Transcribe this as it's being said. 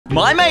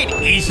My mate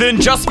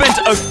Ethan just spent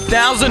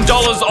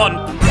 $1,000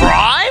 on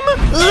Prime?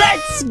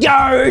 Let's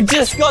go!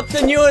 Just got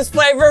the newest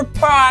flavor of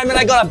Prime and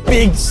I got a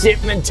big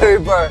shipment too,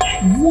 bro.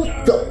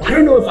 What the? I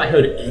don't know if I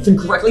heard Ethan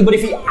correctly, but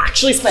if he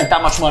actually spent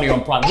that much money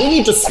on Prime, we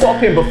need to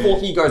stop him before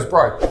he goes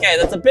broke. Okay,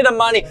 that's a bit of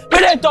money,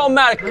 but it don't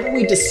matter. How do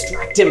we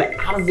distract him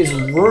out of his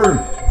room?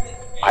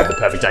 I have the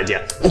perfect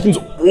idea. Ethan's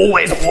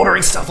always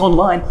ordering stuff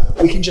online.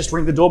 We can just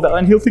ring the doorbell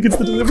and he'll think it's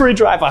the delivery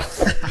driver.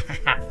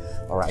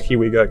 All right, here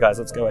we go, guys.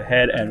 Let's go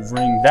ahead and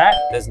ring that.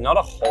 There's not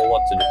a whole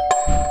lot to do.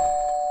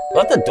 Is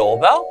that the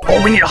doorbell?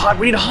 Oh, we need to hide,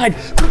 we need to hide.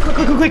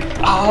 Quick.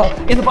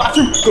 In the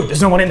bathroom. Good,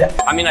 there's no one in there.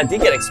 I mean, I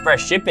did get express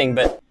shipping,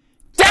 but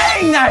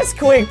dang, that's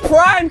quick.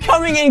 Prime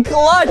coming in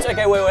clutch.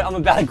 Okay, wait, I'm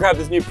about to grab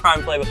this new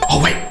Prime flavor.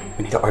 Oh, wait,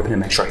 we need to open it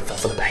and make sure he fell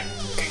for the bait.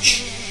 Okay,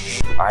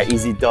 shh. All right,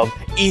 easy dub.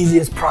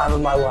 Easiest Prime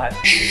of my life.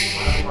 Shh.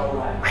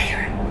 I hear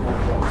it.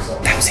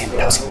 That was him.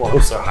 Whoa,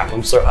 I'm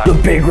so hyped. The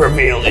big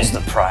reveal is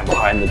the Prime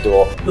behind the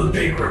door. The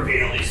big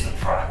reveal is the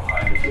Prime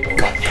behind the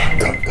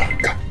door.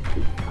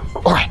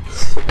 Go. All right.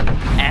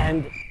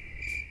 And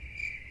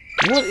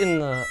what in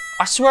the...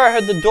 I swear I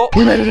heard the door.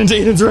 We made it into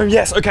Ethan's room,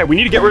 yes. Okay, we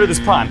need to get rid of this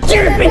Prime.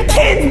 Stupid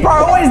kids, bro,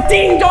 always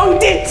ding-dong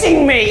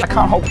ditching me. I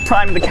can't hold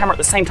Prime and the camera at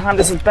the same time.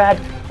 This is bad.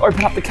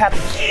 Open up the cap.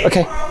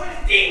 Okay.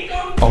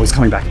 Oh, he's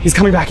coming back. He's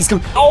coming.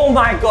 Oh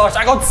my gosh,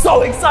 I got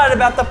so excited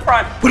about the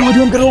Prime. What do I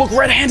do? I'm gonna look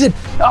red-handed.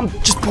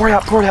 Just pour it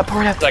out.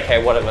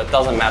 Okay, whatever, it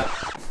doesn't matter.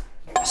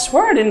 I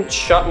swear I didn't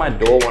shut my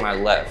door when I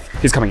left.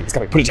 He's coming.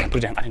 Put it down.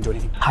 I didn't do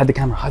anything. Hide the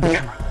camera.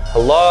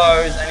 Hello,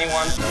 is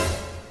anyone?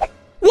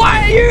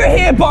 Why are you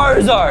here,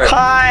 bozo?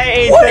 Hi,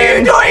 Ethan. What are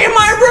you doing in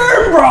my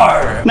room,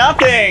 bro?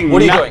 Nothing.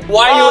 What are you doing?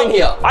 Why are you in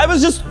here? I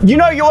was just,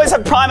 you always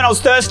have Prime and I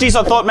was thirsty,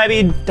 so I thought maybe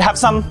you'd have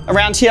some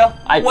around here.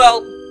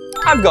 Well,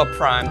 I've got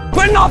Prime,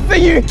 but not for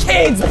you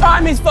kids.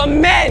 Prime is for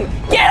men.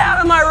 Get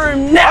out of my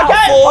room now.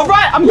 Okay, all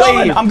right, I'm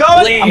going.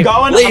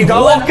 Leave.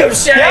 Walk of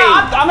shame.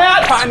 Yeah, I'm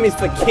out. Prime is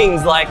for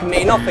kings like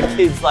me, not for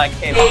kids like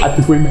him. I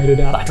think we made it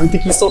out. I don't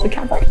think you saw the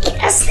camera.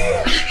 Yes.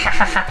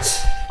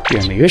 The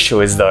only issue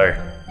is though,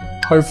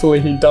 hopefully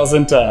he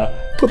doesn't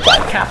put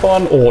that cap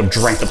on or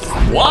drink the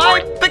Prime.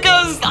 Why?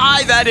 Because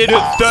I've added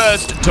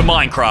thirst to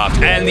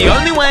Minecraft, and the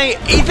only way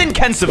Ethan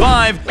can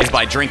survive is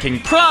by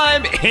drinking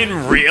Prime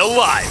in real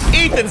life.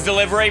 Ethan's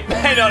delivery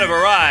may not have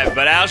arrived,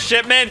 but our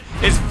shipment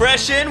is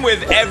fresh in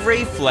with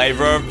every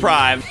flavor of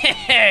Prime.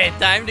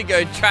 Time to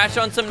go trash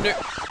on some new...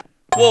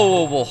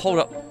 Whoa, hold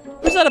up.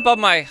 What's that above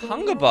my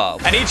hunger bar?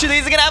 And each of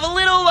these are gonna have a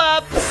little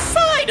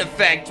side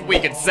effect, we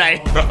could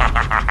say.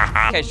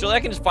 Okay, surely I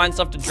can just find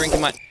stuff to drink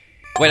in my...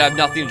 Wait, I have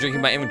nothing to drink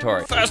in my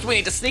inventory. First, we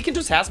need to sneak into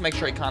his house, make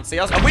sure he can't see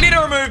us. And we need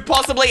to remove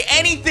possibly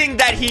anything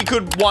that he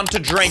could want to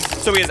drink,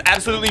 so he has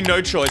absolutely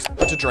no choice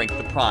but to drink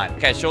the Prime.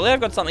 Okay, surely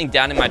I've got something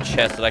down in my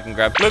chest that I can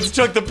grab. Let's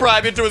chuck the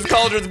Prime into his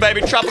cauldrons,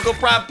 baby. Tropical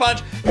Prime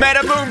Punch,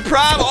 Meta Boom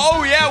Prime.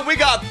 Oh yeah, we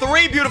got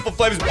 3 beautiful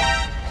flavors.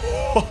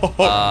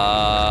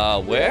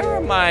 Where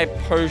are my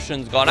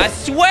potions gone? I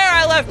swear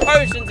I left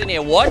potions in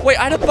here. What? Wait,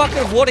 I had a bucket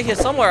of water here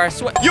somewhere, I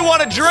swear. You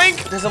want a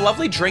drink? There's a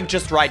lovely drink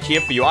just right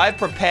here for you. I've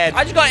prepared.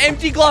 I just got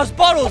empty glass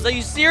bottles. Are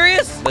you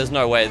serious? There's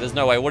no way.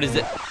 What is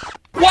it?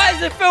 Why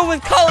is it filled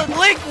with colored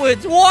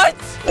liquids? What?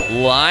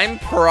 Lime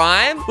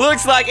Prime?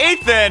 Looks like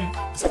Ethan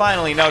has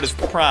finally noticed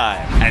the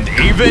Prime. And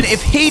even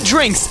if he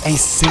drinks a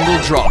single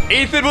drop,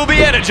 Ethan will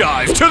be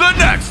energized to the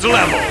next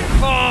level.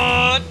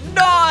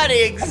 Not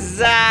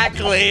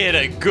exactly in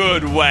a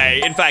good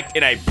way. In fact,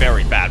 in a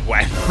very bad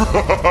way.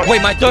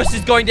 Wait, my thirst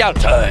is going down.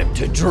 Time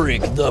to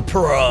drink the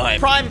Prime.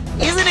 Prime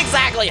isn't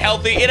exactly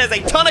healthy. It has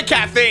a ton of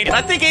caffeine. And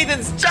I think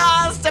Ethan's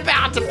just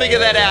about to figure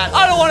that out.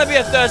 I don't want to be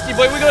a thirsty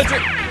boy. We're going to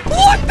drink...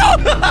 What the?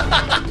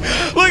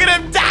 Look at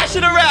him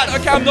dashing around.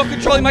 Okay, I'm not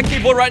controlling my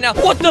keyboard right now.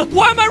 What the?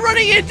 Why am I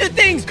running into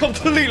things?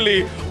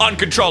 Completely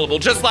uncontrollable,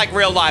 just like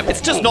real life.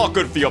 It's just not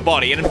good for your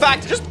body. And in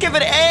fact, just give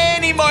it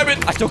any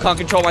moment. I still can't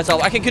control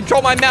myself. I can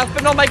control my mouth,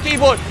 but not my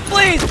keyboard.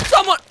 Please,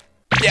 someone.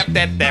 Yep,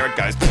 there it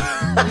goes.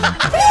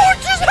 What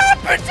just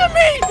happened to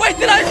me? Wait,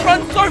 did I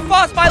run so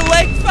fast my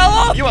legs fell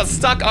off? You are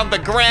stuck on the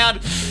ground.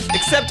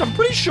 Except I'm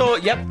pretty sure,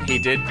 yep, he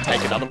did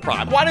take another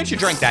Prime. Why don't you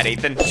drink that,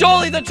 Ethan?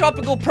 Surely the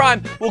tropical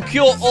Prime will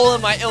cure all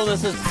of my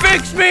illnesses.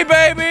 Fix me,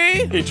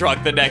 baby! He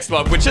drank the next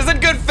one, which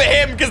isn't good for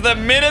him, because the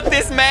minute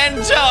this man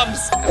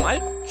jumps... Am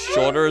I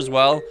shorter as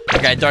well?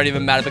 Okay, it don't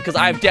even matter, because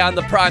I've downed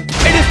the Prime. It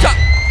is time...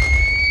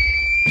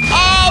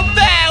 Oh,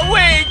 there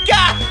we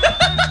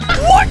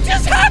go! What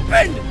just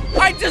happened?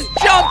 I just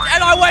jumped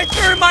and I went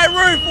through my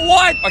roof.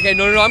 What? Okay,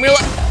 no, I'm gonna...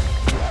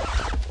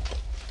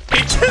 He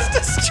just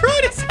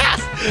destroyed his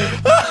house.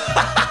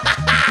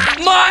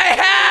 My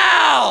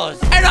house!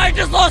 And I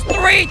just lost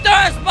 3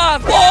 thirst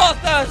bars, 4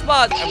 thirst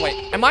bars. And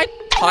wait, am I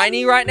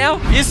tiny right now?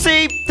 You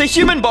see, the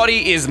human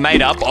body is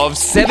made up of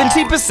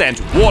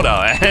 70% water,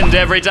 and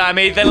every time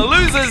Ethan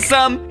loses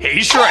some,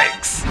 he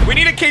shrinks. We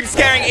need to keep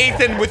scaring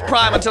Ethan with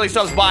Prime until he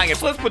stops buying it.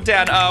 So let's put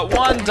down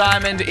 1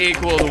 diamond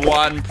equals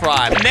 1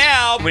 Prime.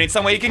 Now, we need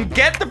somewhere you can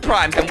get the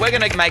Primes, and we're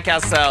gonna make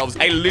ourselves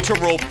a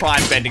literal Prime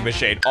vending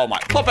machine. Oh my.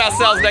 Pop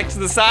ourselves next to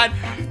the side.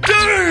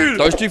 Dude!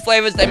 Those 2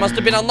 flavors, they must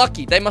have been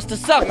unlucky. They must have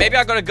sucked. Maybe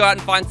I gotta go out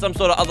and find some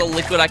sort of other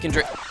liquid I can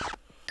drink.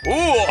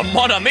 Ooh,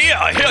 Mamma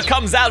Mia, here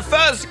comes our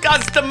first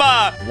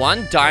customer.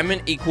 1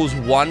 diamond equals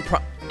 1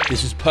 Prime.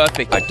 This is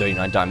perfect.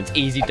 39 diamonds,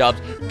 easy dubs.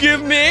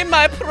 Give me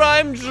my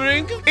Prime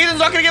drink. Ethan's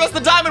not gonna give us the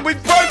diamond. We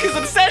broke his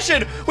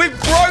obsession. We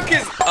broke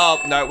his. Oh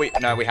no, we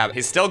haven't.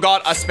 He's still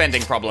got a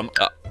spending problem.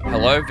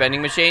 Hello,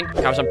 vending machine. Can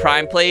I have some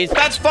Prime, please?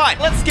 That's fine.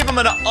 Let's give him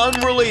an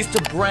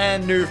unreleased,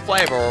 brand new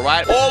flavor. All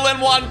right, all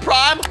in 1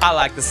 Prime. I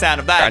like the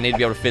sound of that. I need to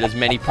be able to fit as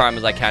many Prime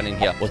as I can in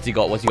here. What's he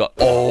got? What's he got?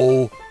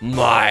 Oh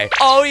my.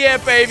 Oh yeah,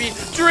 baby.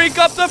 Drink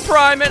up the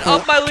Prime and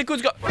up my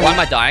liquids. Why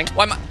am I dying?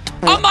 Why am I?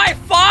 Are my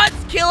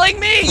farts killing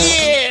me?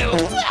 It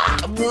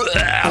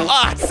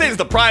seems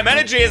the Prime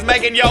energy is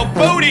making your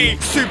booty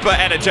super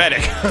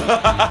energetic.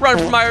 Run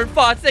from my own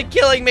farts. They're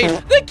killing me.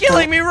 They're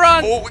killing me.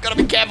 Run. Oh, we gotta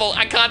be careful.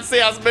 I can't see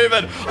us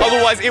moving.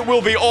 Otherwise, it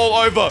will be all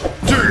over.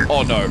 Dude.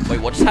 Oh, no.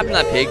 Wait, what just happened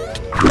to that pig?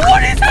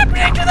 What is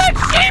happening to that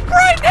sheep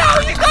right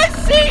now? You guys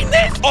seen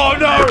this? Oh,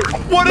 no.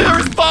 What are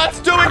those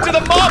farts doing to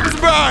the mobs,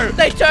 bro?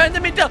 They turned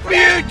them into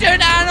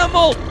mutant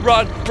animals.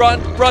 Run,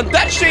 run, run.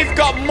 That sheep's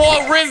got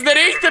more Riz than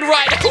Ethan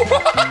right now.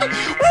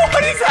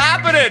 What is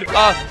happening?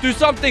 Do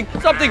something.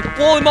 Something.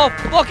 Wall him off.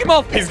 Lock him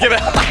off. He's giving...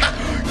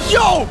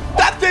 Yo,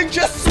 that thing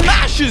just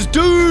smashes,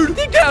 dude.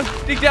 Dig down,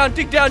 dig down,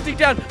 dig down, dig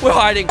down. We're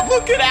hiding.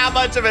 Look at how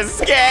much of a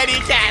scaredy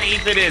cat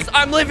Ethan is.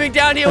 I'm living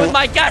down here with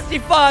my gassy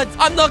farts.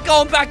 I'm not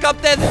going back up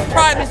there. This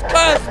Prime is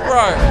cursed,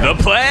 bro. The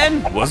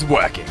plan was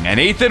working, and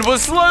Ethan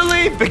was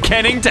slowly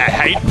beginning to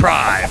hate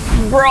Prime.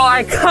 Bro,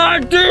 I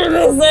can't do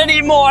this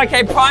anymore.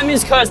 Okay, Prime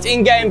is cursed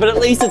in-game, but at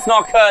least it's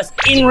not cursed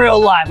in real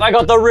life. I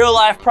got the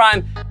real-life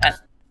Prime.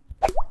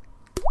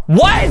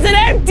 Why is it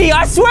empty?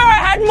 I swear I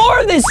had more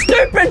of this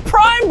stupid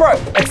Prime, bro.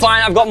 It's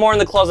fine, I've got more in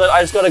the closet.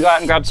 I just gotta go out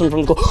and grab some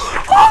from the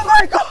closet. Oh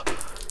my God!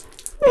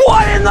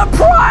 What in the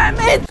Prime?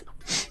 Wait,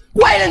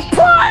 it's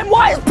Prime!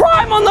 Why is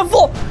Prime on the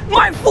floor?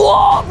 My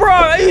floor, bro!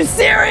 Are you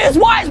serious?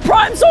 Why is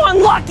Prime so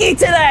unlucky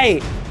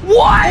today?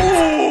 What?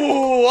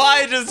 Ooh,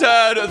 I just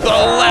heard the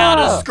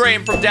loudest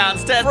scream from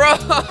downstairs. Bro,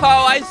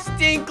 I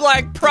stink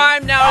like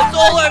Prime now. It's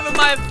all over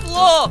my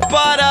floor.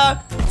 But,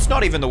 it's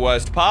not even the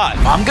worst part.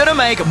 I'm gonna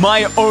make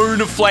my own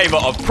flavor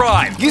of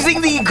Prime using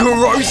the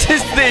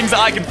grossest things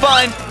I can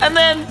find and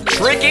then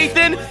trick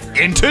Ethan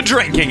into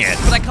drinking it.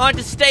 But I can't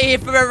just stay here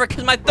forever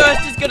because my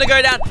thirst is gonna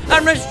go down.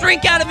 I'm gonna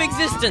shrink out of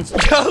existence.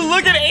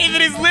 Look at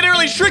Ethan, he's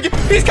literally shrinking.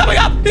 He's coming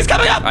up, he's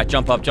coming up. All right,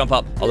 jump up, jump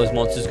up. Are those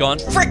monsters gone?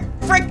 Frick,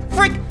 frick,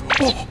 frick.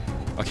 Oh.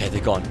 Okay,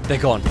 they're gone. They're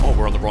gone. Oh,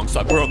 we're on the wrong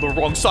side. We're on the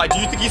wrong side. Do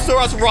you think he saw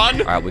us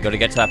run? All right, we got to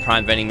get to that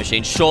Prime vending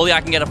machine. Surely I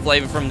can get a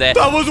flavor from there.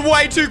 That was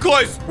way too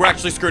close. We're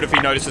actually screwed if he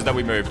notices that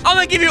we moved. I'm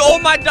going to give you all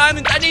my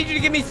diamonds. I need you to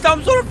give me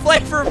some sort of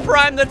flavor of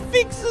Prime that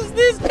fixes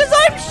this because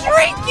I'm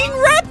shrinking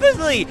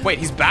rapidly. Wait,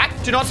 he's back?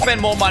 Do not spend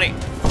more money.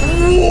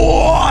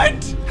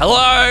 What?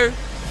 Hello?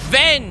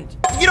 Vend.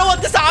 You know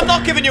what? I'm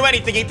not giving you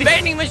anything, Ethan.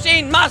 Vending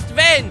machine must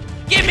vend.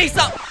 Give me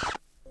some.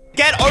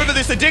 Get over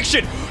this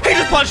addiction. He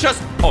just punched us.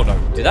 Oh, no.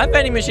 Did that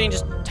vending machine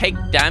just take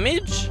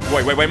damage?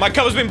 Wait. My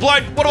cover's been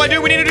blown. What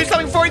do? We need to do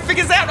something before he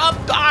figures out.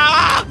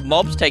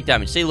 Mobs take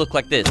damage. See, look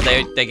like this.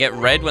 They get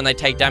red when they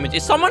take damage.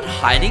 Is someone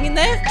hiding in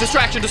there?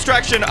 Distraction.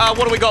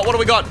 What do we got?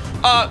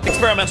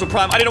 Experimental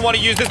Prime. I didn't want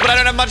to use this, but I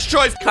don't have much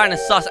choice. Kind of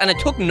sus. And it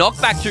took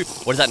knockback too.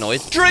 What is that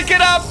noise? Drink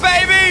it up,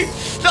 baby.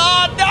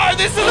 Oh, no.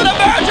 This is an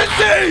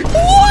emergency.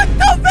 What?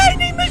 The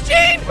vending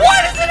machine?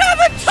 Why does it have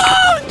a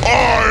tongue?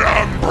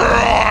 I am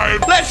Prime.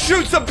 Let's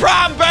shoot some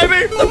Prime,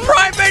 baby. The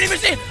Prime vending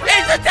machine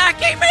is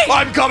attacking me.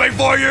 I'm coming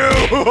for you.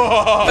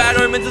 Bad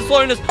omens and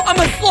slowness. I'm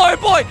a slow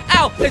boy.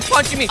 Ow, it's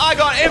punching me. I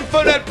got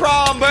infinite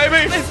Prime,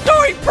 baby. It's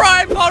throwing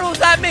Prime bottles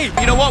at me.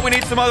 You know what? We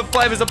need some other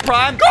flavors of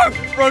Prime. Go.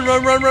 Run.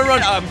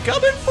 I'm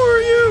coming for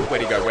you.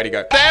 Where'd he go?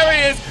 There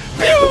he is.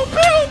 Pew,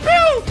 pew,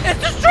 pew. It's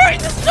destroying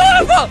the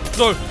server.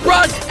 So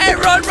run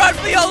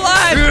for your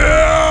life.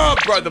 Yeah.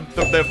 Bro, the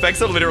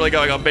effects are literally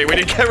going on me. We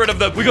need to get rid of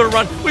them. We gotta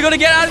run. We gotta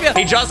get out of here.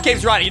 He just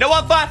keeps running. You know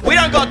what, fine? We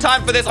don't got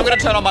time for this. I'm gonna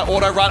turn on my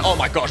auto run. Oh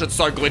my gosh, it's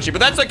so glitchy, but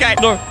that's okay.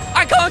 No,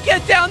 I can't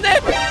get down there.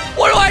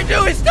 What do I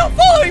do? It's still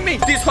following me.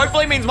 This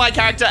hopefully means my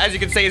character, as you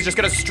can see, is just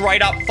gonna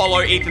straight up follow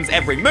Ethan's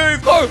every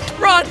move. Go,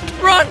 run.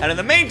 And in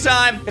the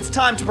meantime, it's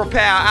time to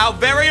prepare our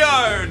very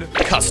own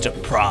custom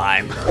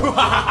Prime.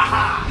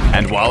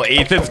 And while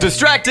Ethan's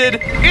distracted,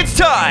 it's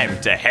time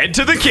to head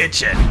to the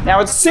kitchen. Now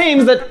it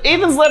seems that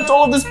Ethan's left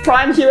all of this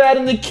Prime here out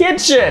in the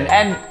kitchen,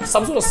 and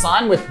some sort of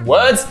sign with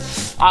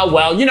words.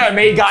 Well, you know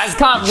me, guys,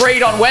 can't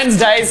read on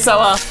Wednesdays, so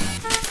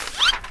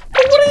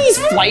what are these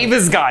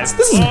flavors, guys?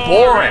 This is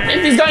boring.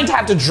 If he's going to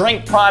have to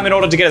drink Prime in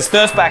order to get his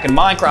thirst back in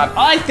Minecraft,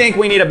 I think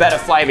we need a better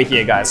flavor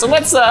here, guys. So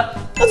let's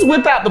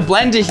whip out the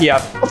blender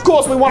here. Of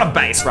course, we want a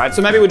base, right?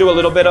 So maybe we'll do a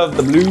little bit of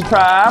the blue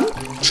Prime.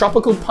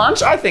 Tropical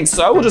Punch? I think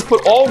so. We'll just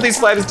put all of these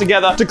flavors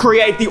together to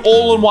create the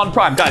all-in-one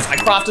prime. Guys, I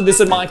crafted this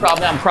in Minecraft,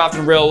 now I'm crafting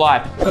in real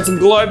life. Got some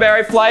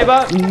glowberry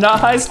flavor,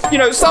 nice. You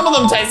know, some of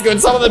them taste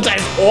good, some of them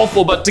taste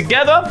awful, but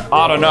together,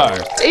 I don't know.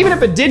 Even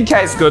if it did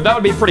taste good, that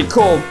would be pretty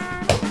cool.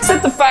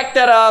 Except the fact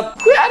that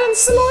we added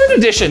some own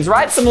additions,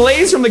 right? Some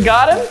leaves from the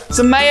garden,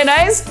 some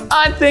mayonnaise,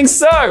 I think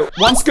so.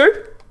 1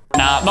 scoop?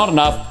 Nah, not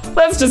enough.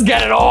 Let's just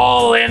get it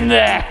all in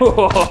there.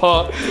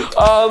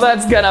 Oh,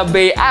 that's gonna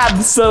be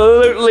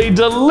absolutely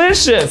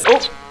delicious.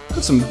 Oh,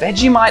 put some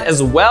Vegemite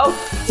as well.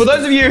 For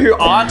those of you who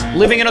aren't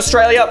living in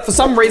Australia, for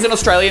some reason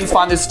Australians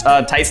find this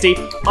tasty.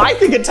 I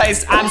think it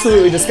tastes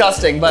absolutely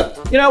disgusting, but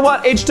you know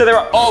what? Each to their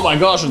own. Oh my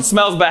gosh, it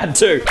smells bad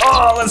too.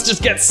 Oh, let's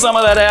just get some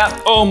of that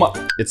out. Oh my,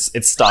 it's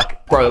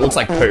stuck. Bro, it looks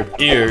like poop.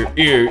 Ew,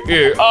 ew,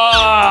 ew.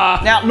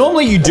 Ah! Now,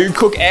 normally you do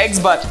cook eggs,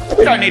 but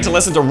we don't need to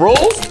listen to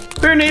rules.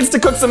 Who needs to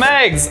cook some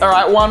eggs? All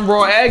right, 1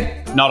 raw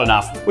egg, not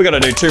enough. We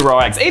gotta do 2 raw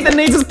eggs. Ethan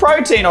needs his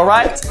protein, all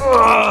right?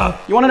 Ugh.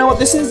 You wanna know what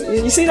this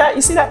is? You see that?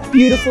 You see that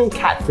beautiful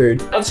cat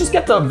food? Let's just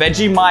get the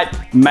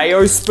Vegemite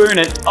mayo spoon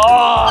and,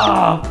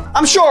 oh!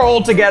 I'm sure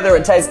all together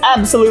it tastes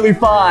absolutely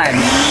fine.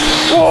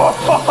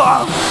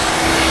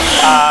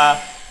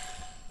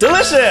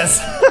 Delicious.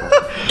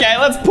 Okay,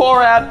 let's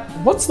pour out,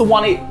 what's the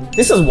one,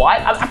 this is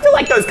white. I feel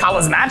like those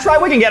colors match, right?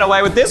 We can get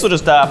away with this. We'll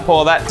just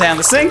pour that down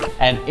the sink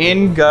and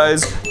in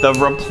goes the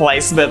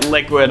replacement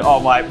liquid. Oh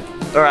my,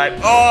 all right.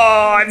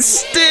 Oh, it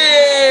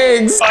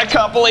stings. I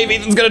can't believe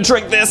Ethan's gonna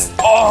drink this.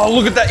 Oh,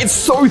 look at that, it's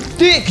so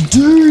thick,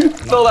 dude.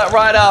 Fill that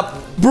right up.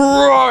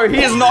 Bro,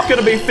 he is not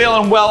gonna be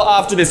feeling well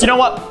after this. You know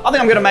what? I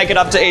think I'm gonna make it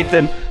up to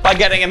Ethan by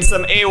getting him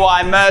some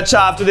EY merch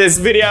after this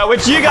video,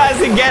 which you guys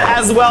can get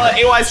as well at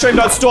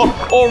eystream.store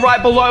or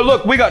right below.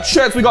 Look, we got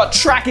shirts, we got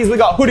trackies, we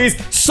got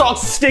hoodies,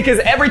 socks, stickers,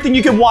 everything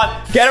you can want.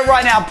 Get it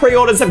right now.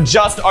 Pre-orders have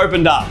just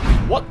opened up.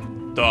 What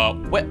the?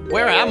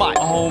 Where am I?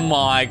 Oh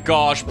my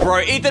gosh, bro.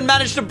 Ethan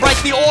managed to break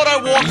the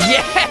auto walk.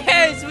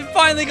 Yes, we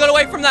finally got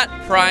away from that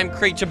prime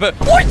creature, but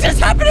what just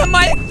happened to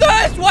my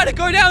thirst? Why'd it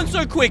go down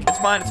so quick? It's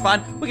fine, it's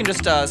fine. We can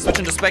just switch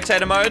into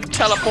spectator mode,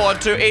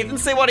 teleport to Ethan,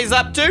 see what he's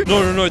up to.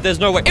 No, there's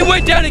no way. It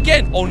went down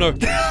again. Oh no.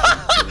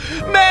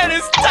 Man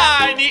is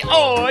tiny.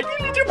 Oh,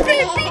 you little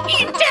baby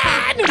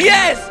Ethan.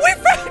 Yes, we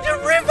found a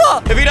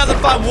river. If he doesn't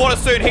find water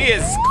soon, he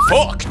is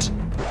cooked.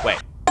 Wait.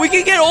 We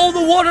can get all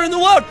the water in the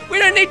world. We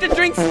don't need to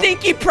drink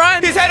stinky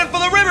prime. He's headed for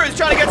the river. He's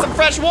trying to get some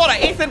fresh water.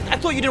 Ethan, I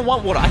thought you didn't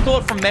want water. I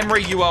thought from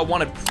memory you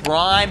wanted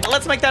prime.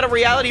 Let's make that a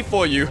reality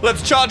for you.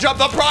 Let's charge up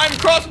the prime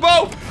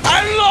crossbow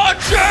and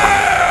launch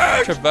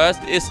it! Traverse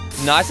is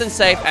nice and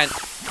safe and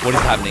what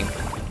is happening?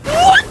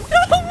 What?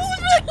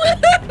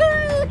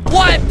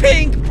 Why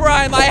pink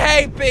prime? I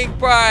hate pink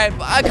prime.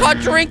 I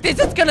can't drink this.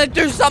 It's gonna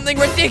do something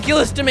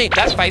ridiculous to me.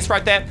 That face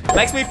right there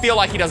makes me feel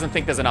like he doesn't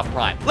think there's enough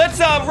prime. Let's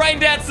rain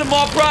down some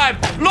more prime.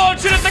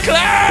 Launch it at the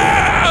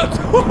clouds.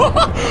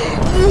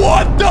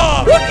 What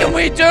the? What can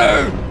we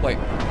do? Wait,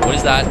 what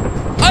is that?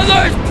 Are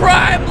those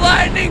prime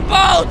lightning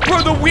bolts?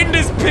 Bro, the wind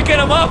is picking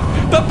them up.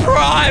 The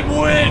prime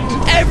wind.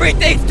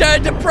 Everything's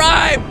turned to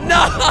prime.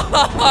 No!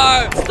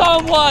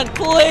 Someone,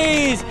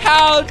 please.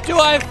 How do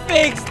I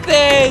fix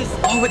this?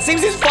 Oh, it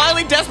seems he's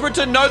finally desperate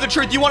to know the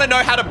truth. You want to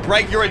know how to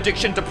break your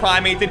addiction to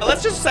prime, Ethan?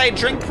 Let's just say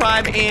drink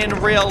prime in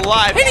real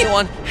life.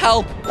 Anyone,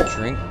 help.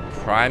 Drink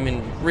prime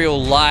in real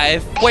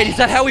life. Wait, is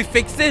that how we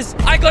fix this?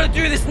 I gotta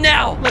do this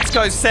now. Let's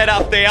go set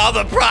up the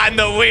other prime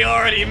that we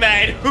already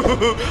made.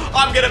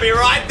 I'm gonna be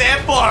right there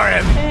for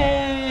him.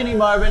 Any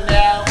moment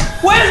now.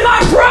 Where's my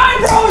prime,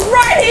 bro? It's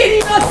right here. Do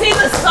you not see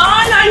the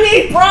sign? I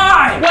need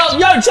prime. Well,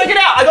 yo, check it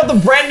out. I got the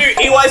brand new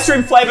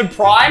Eystreem flavored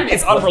prime.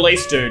 It's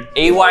unreleased, dude.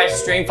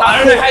 Eystream. I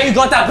don't know how you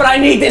got that, but I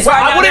need this right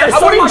now. I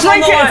wouldn't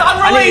drink it. It's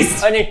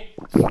unreleased.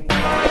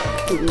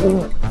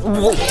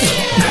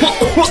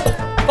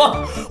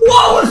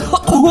 What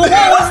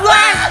was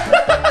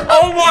that?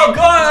 Oh my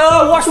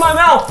god, wash my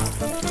mouth.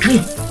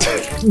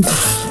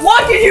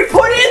 What did you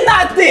put in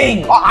that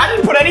thing? Oh, I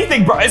didn't put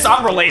anything, bro. It's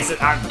unreleased.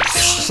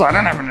 I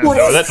don't have anything to do with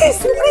it. What is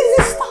this?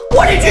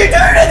 What did you do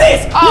to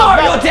this? Oh,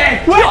 no, you're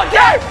dead. You're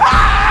dead.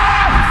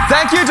 Ah!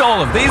 Thank you to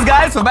all of these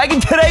guys for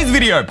making today's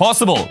video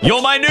possible.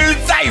 You're my new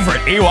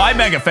favorite EY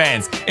Mega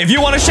fans. If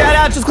you want a shout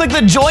out, just click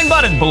the join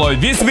button below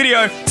this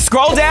video,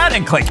 scroll down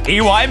and click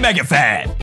EY Mega Fan.